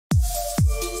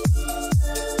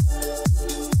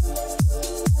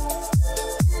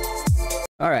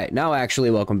Alright, now actually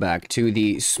welcome back to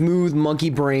the smooth monkey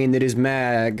brain that is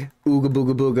Mag. Ooga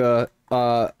booga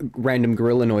booga, random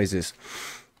gorilla noises.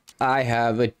 I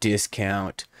have a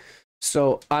discount.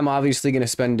 So I'm obviously going to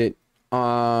spend it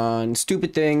on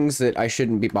stupid things that I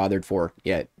shouldn't be bothered for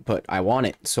yet, but I want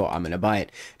it, so I'm going to buy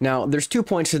it. Now, there's 2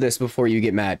 points to this before you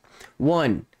get mad.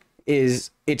 One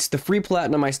is it's the free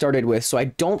platinum I started with, so I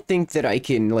don't think that I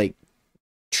can, like,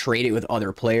 trade it with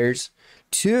other players.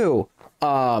 Two,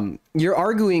 you're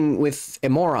arguing with a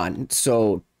moron,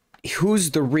 so who's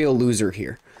the real loser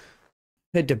here?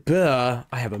 I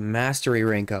have a mastery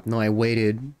rank up. No, I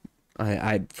waited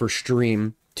I for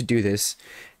stream to do this,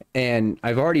 and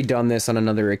I've already done this on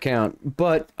another account,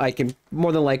 but I can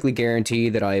more than likely guarantee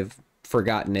that I've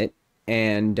forgotten it,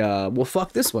 and we'll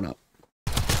fuck this one up.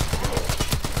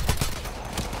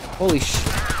 Holy sh!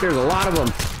 There's a lot of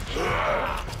them.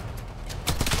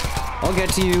 I'll get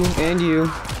to you, and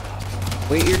you.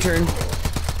 Wait your turn.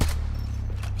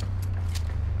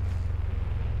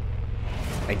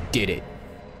 I did it.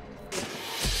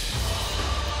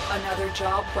 Another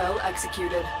job well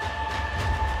executed.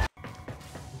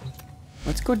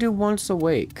 Let's go do Once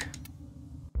Awake.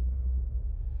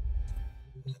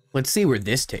 Let's see where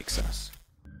this takes us.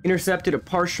 Intercepted a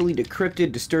partially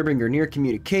decrypted, disturbing Grineer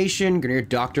communication. Grineer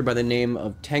doctor by the name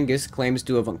of Tengus claims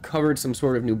to have uncovered some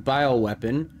sort of new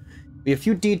bioweapon. We have a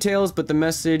few details, but the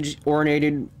message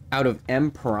originated out of M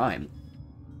Prime.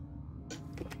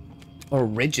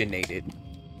 Originated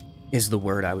is the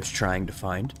word I was trying to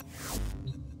find.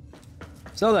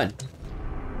 So then,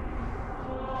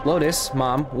 Lotus,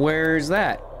 Mom, where's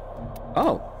that?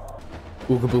 Oh,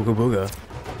 ooga booga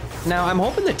booga. Now, I'm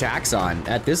hoping the Taxon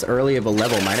at this early of a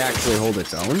level might actually hold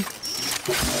its own.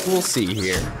 We'll see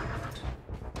here.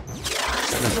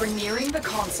 We're nearing the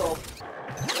console.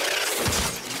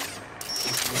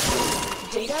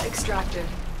 Data extracted.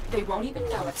 They won't even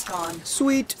know it's gone.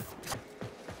 Sweet.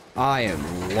 I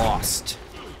am lost.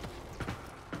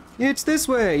 It's this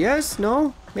way. Yes?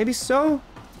 No? Maybe so?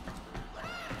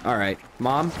 Alright,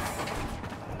 Mom.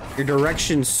 Your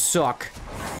directions suck.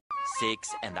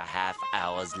 6.5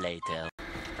 hours later.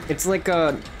 It's like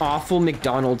a awful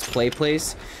McDonald's play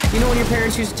place. You know when your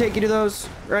parents used to take you to those,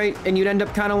 right? And you'd end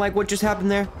up kind of like what just happened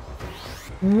there?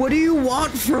 What do you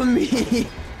want from me?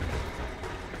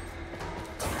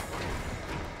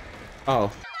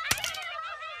 Oh.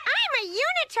 I'm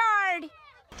a unitard!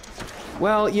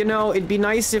 Well, you know, it'd be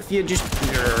nice if you just...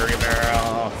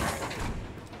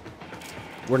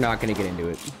 We're not gonna get into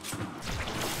it.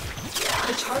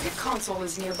 The target console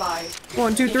is nearby.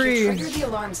 1, 2, 3. Trigger the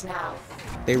alarms now.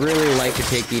 They really like to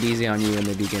take it easy on you in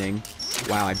the beginning.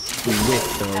 Wow, I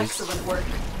whiffed those. Excellent work.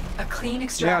 A clean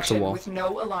extraction wall. with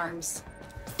no alarms.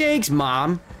 Thanks,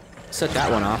 Mom. Set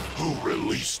that one off. Who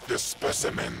released the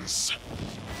specimens?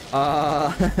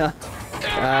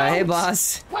 Hey,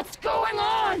 boss. What's going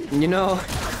on? You know,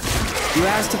 you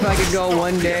asked if I could go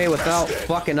one day without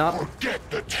fucking up. Get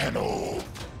the Tenno.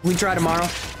 We try tomorrow.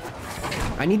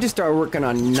 I need to start working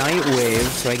on Nightwave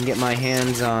so I can get my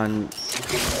hands on,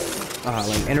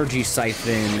 like energy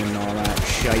siphon and all that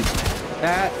shite.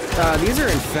 These are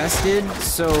infested,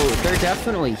 so they're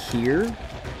definitely here.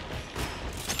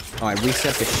 Oh, I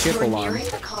reset the ship alarm.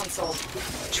 Nearing the console.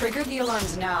 Trigger the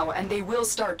alarms now, and they will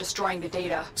start destroying the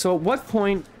data. So at what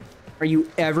point are you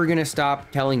ever gonna stop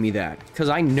telling me that? Because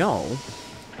I know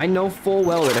full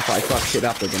well that if I fuck shit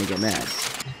up, they're gonna get mad.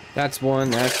 That's one,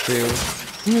 that's two.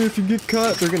 Yeah, if you get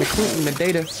caught, they're gonna clean the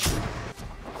data.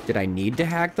 Did I need to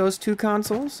hack those 2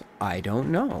 consoles? I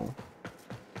don't know.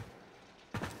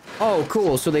 Oh,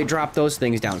 cool, so they dropped those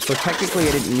things down. So technically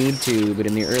I didn't need to, but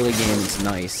in the early game, it's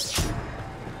nice.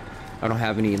 I don't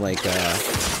have any, like,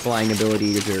 flying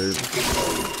abilities or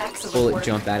bullet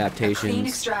jump adaptations. A clean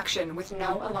extraction with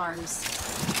no alarms.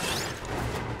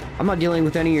 I'm not dealing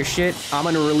with any of your shit. I'm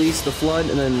gonna release the flood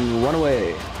and then run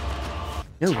away.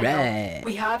 Alright.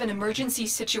 We have an emergency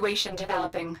situation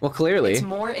developing. Well, clearly. It's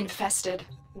more infested.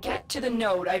 Get to the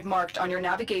node I've marked on your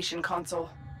navigation console.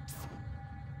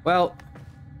 Well,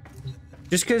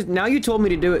 just because now you told me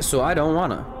to do it, so I don't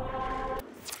wanna.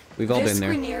 We've all been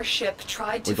there. This Grineer ship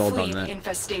tried to We've all flee done that. the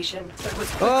infestation, but was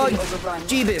quickly overrun.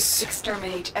 Jeebus.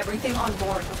 Exterminate everything on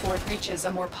board before it reaches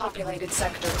a more populated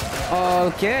sector.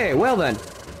 Okay, well then.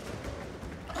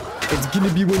 It's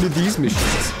gonna be one of these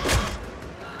missions.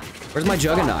 Where's my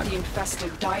Juggernaut? The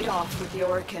infested died off with the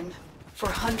Orokin. For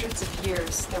hundreds of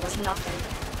years, there was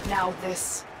nothing. Now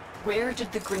this. Where did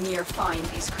the Grineer find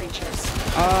these creatures?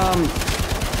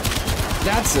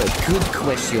 That's a good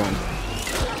question.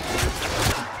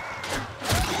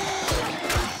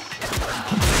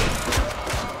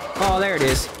 Oh, there it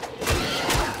is.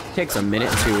 Takes a minute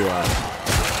to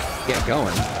get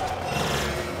going.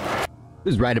 It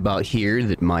was right about here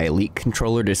that my elite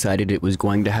controller decided it was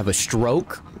going to have a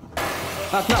stroke.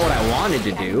 That's not what I wanted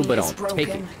to do, but I'll take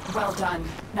it. Well done.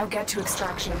 Now get to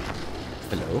extraction.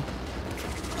 Hello?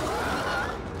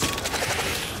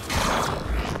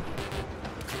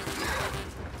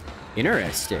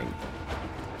 Interesting.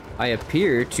 I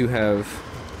appear to have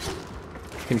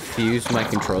confused my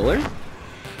controller.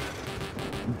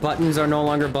 Buttons are no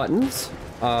longer buttons.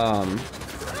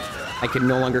 I can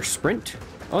no longer sprint.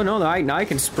 Oh no, now I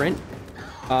can sprint.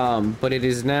 But it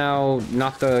is now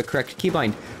not the correct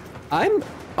keybind. I'm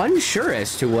unsure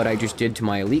as to what I just did to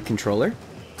my elite controller.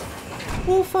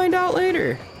 We'll find out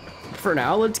later. For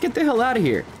now, let's get the hell out of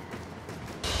here.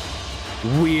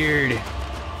 Weird.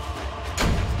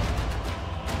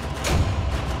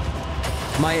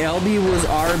 My LB was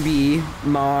RB,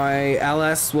 my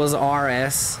LS was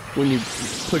RS when you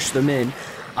push them in.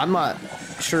 I'm not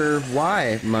sure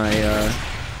why my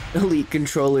elite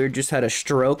controller just had a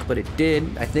stroke, but it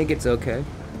did. I think it's okay.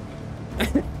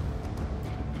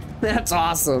 That's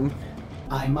awesome.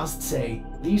 I must say,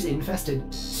 these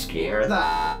infested scare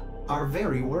the are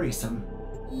very worrisome.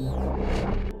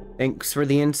 Thanks for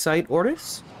the insight,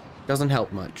 Ortis. Doesn't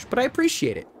help much, but I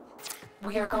appreciate it.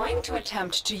 We are going to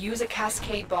attempt to use a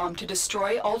cascade bomb to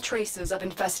destroy all traces of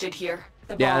infested here.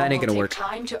 The Yeah, that bomb ain't will gonna take work.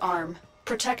 time to arm.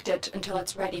 Protect it until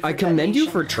it's ready for I commend you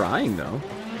for detonation. trying, though.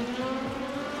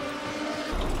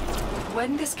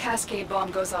 When this cascade bomb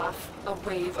goes off, a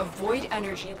wave of void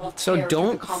energy will So tear through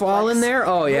don't the fall in complex, there?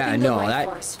 Oh, yeah, ripping the no, life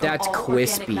force from that's all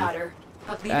crispy. organic matter,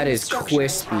 but leaving That is the structure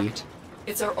crispy. intact.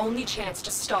 It's our only chance to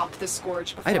stop the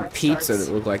scourge before I had a it pizza starts.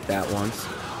 that looked like that once.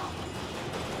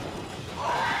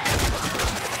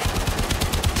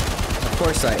 Of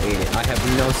course I ate it. I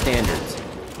have no standards.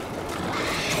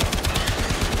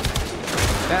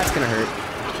 That's gonna hurt.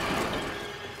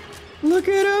 Look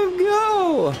at him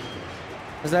go!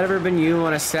 Has that ever been you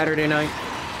on a Saturday night?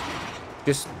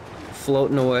 Just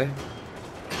floating away?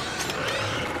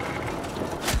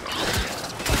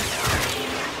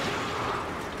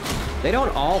 They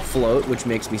don't all float, which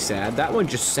makes me sad. That one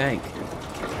just sank.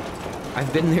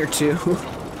 I've been there too.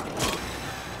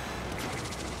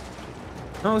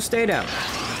 Oh, stay down.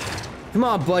 Come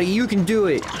on, buddy, you can do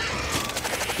it.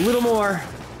 A little more.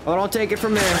 Oh, don't take it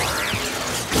from there.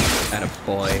 Atta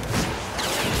boy.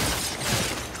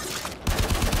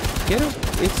 Get him.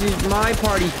 It's my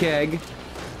party keg.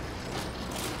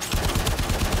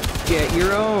 Get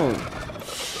your own.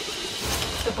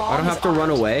 The bomb I don't is have to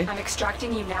run armed. away. I'm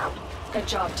extracting you now. Good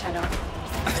job, Tenno.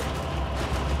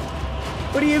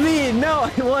 What do you mean?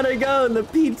 No, I want to go in the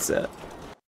pizza.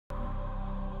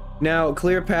 Now,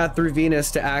 clear path through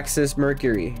Venus to access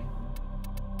Mercury.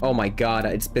 Oh my god,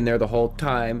 it's been there the whole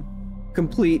time.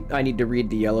 Complete. I need to read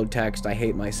the yellow text. I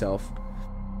hate myself.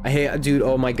 I hate, dude,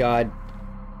 oh my god.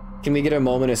 Can we get a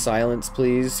moment of silence,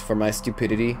 please, for my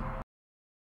stupidity?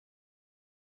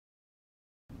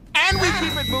 And we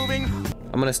keep it moving.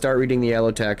 I'm gonna start reading the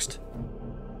yellow text.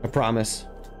 I promise.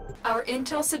 Our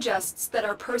intel suggests that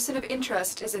our person of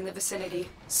interest is in the vicinity.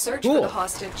 Search Cool. for the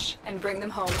hostage and bring them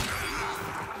home.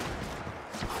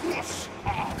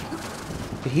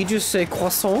 Did he just say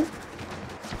croissant?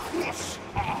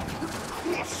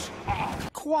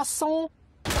 Croissant.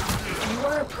 You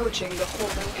are approaching the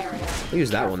holding area. I'll use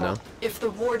that one, though. If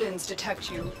the wardens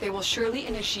detect you, they will surely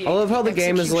initiate. I love how the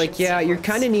game is like, yeah, you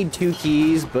kind of need 2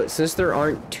 keys, but since there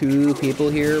aren't 2 people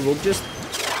here, we'll just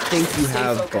think you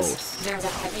have both. There's a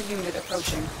heavy unit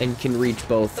approaching. And can reach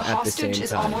both The at the same hostage is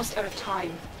time. almost out of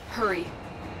time. Hurry.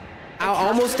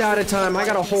 Almost out of time. I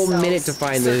got a whole minute to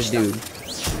find this dude.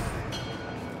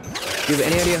 Do you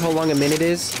have any idea how long a minute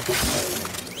is?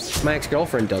 My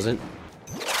ex-girlfriend doesn't.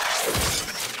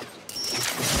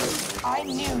 I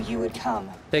knew you would come.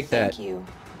 Take that. Thank you.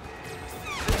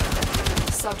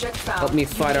 Subject found. Help me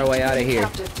fight our way out of here.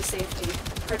 Captive to safety.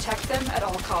 Protect them at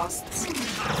all costs.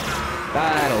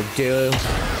 That'll do.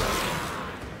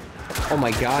 Oh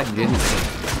my god, you didn't.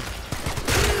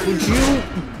 Would you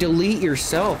delete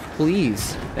yourself,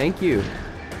 please? Thank you.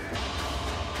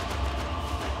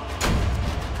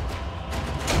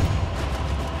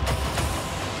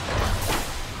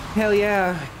 Hell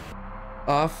yeah.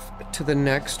 Off to the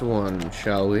next one,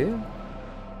 shall we?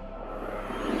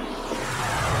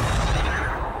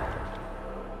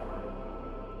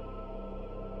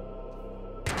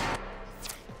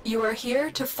 You are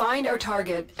here to find our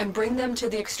target and bring them to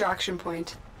the extraction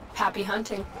point. Happy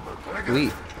hunting.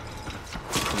 Sweet.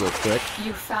 Real quick.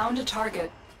 You found a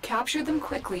target. Capture them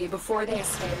quickly before they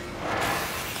escape.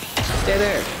 Stay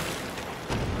there.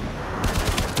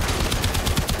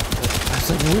 I was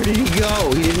like, where did he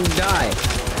go? He didn't die.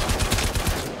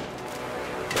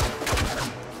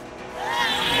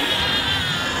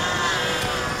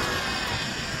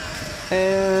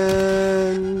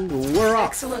 And we're off.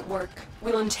 Excellent work.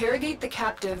 We'll interrogate the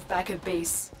captive back at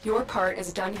base. Your part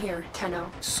is done here,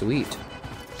 Tenno. Sweet.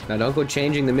 Now don't go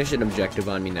changing the mission objective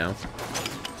on me now.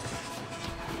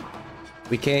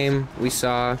 We came, we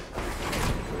saw,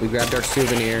 we grabbed our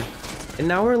souvenir, and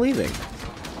now we're leaving.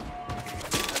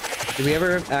 Did we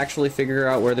ever actually figure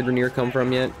out where the Grenier come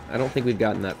from yet? I don't think we've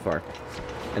gotten that far.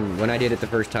 And when I did it the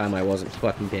first time, I wasn't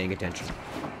fucking paying attention.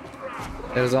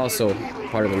 That was also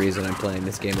part of the reason I'm playing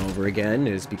this game over again,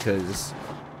 is because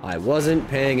I wasn't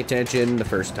paying attention the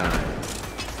first time.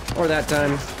 Or that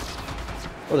time.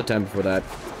 Or the time before that.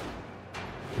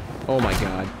 Oh my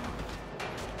god.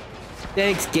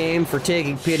 Thanks, game, for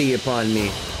taking pity upon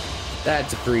me.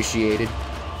 That's appreciated.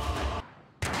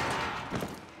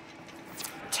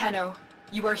 Tenno,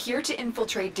 you are here to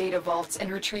infiltrate data vaults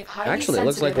and retrieve highly Actually, it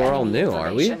looks like sensitive we're all enemy new,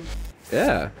 are we? information.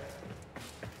 Yeah.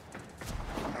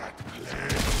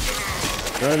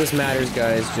 None of this matters,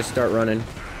 guys. Just start running.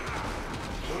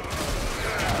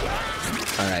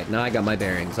 Alright, now I got my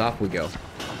bearings. Off we go.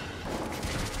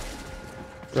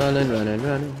 Running, running,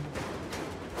 running.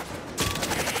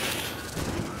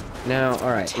 Now,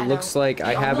 alright, it looks like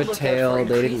I have a tail.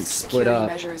 They didn't split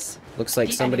up. Looks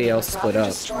like somebody else split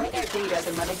up.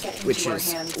 Which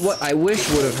is what I wish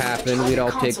would have happened. We'd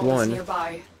all take one.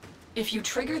 Nearby. If you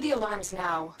trigger the alarms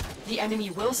now, the enemy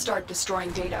will start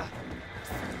destroying data.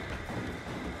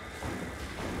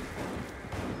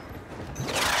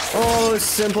 Oh,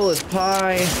 simple as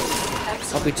pie.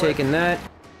 I'll be taking that.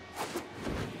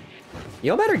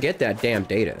 Y'all better get that damn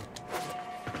data.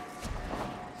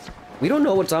 We don't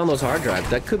know what's on those hard drives.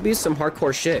 That could be some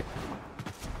hardcore shit.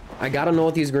 I gotta know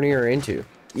what these Grenier are into.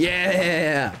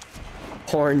 Yeah!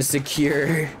 Horn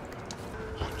secure.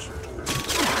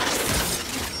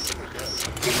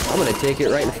 I'm gonna take it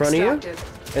right in front of you,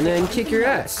 and then kick your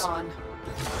ass.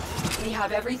 We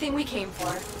have everything we came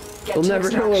for. They'll never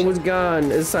know what was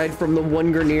gone, aside from the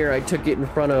one Grenier I took it in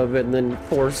front of and then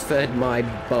force-fed my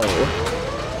bow.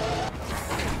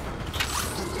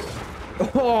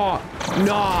 Oh,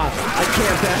 nah, I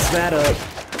can't pass that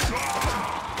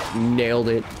up. Nailed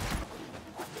it.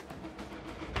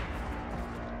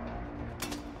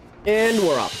 And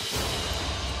we're up.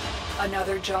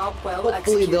 Another job well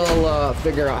Hopefully executed. they'll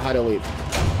figure out how to leave.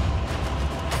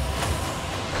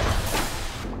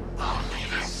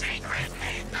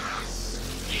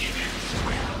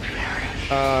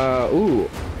 Ooh.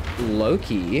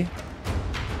 Loki.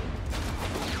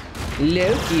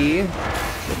 Loki.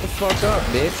 Shut the fuck up,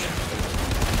 bitch.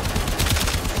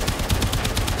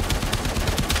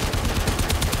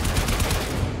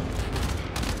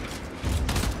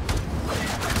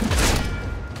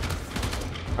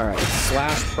 Alright,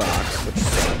 slash procs, which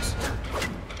sucks.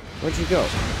 Where'd you go?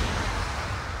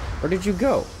 Where did you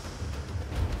go?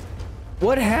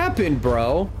 What happened,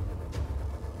 bro?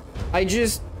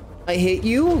 I hit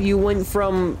you? You went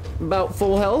from about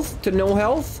full health to no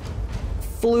health?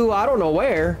 Flew I don't know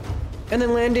where, and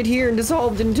then landed here and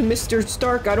dissolved into Mr.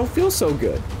 Stark. I don't feel so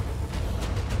good.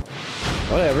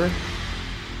 Whatever.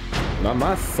 Not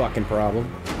my fucking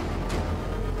problem.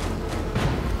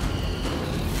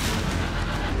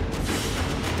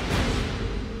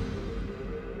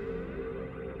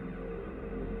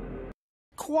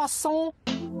 Croissant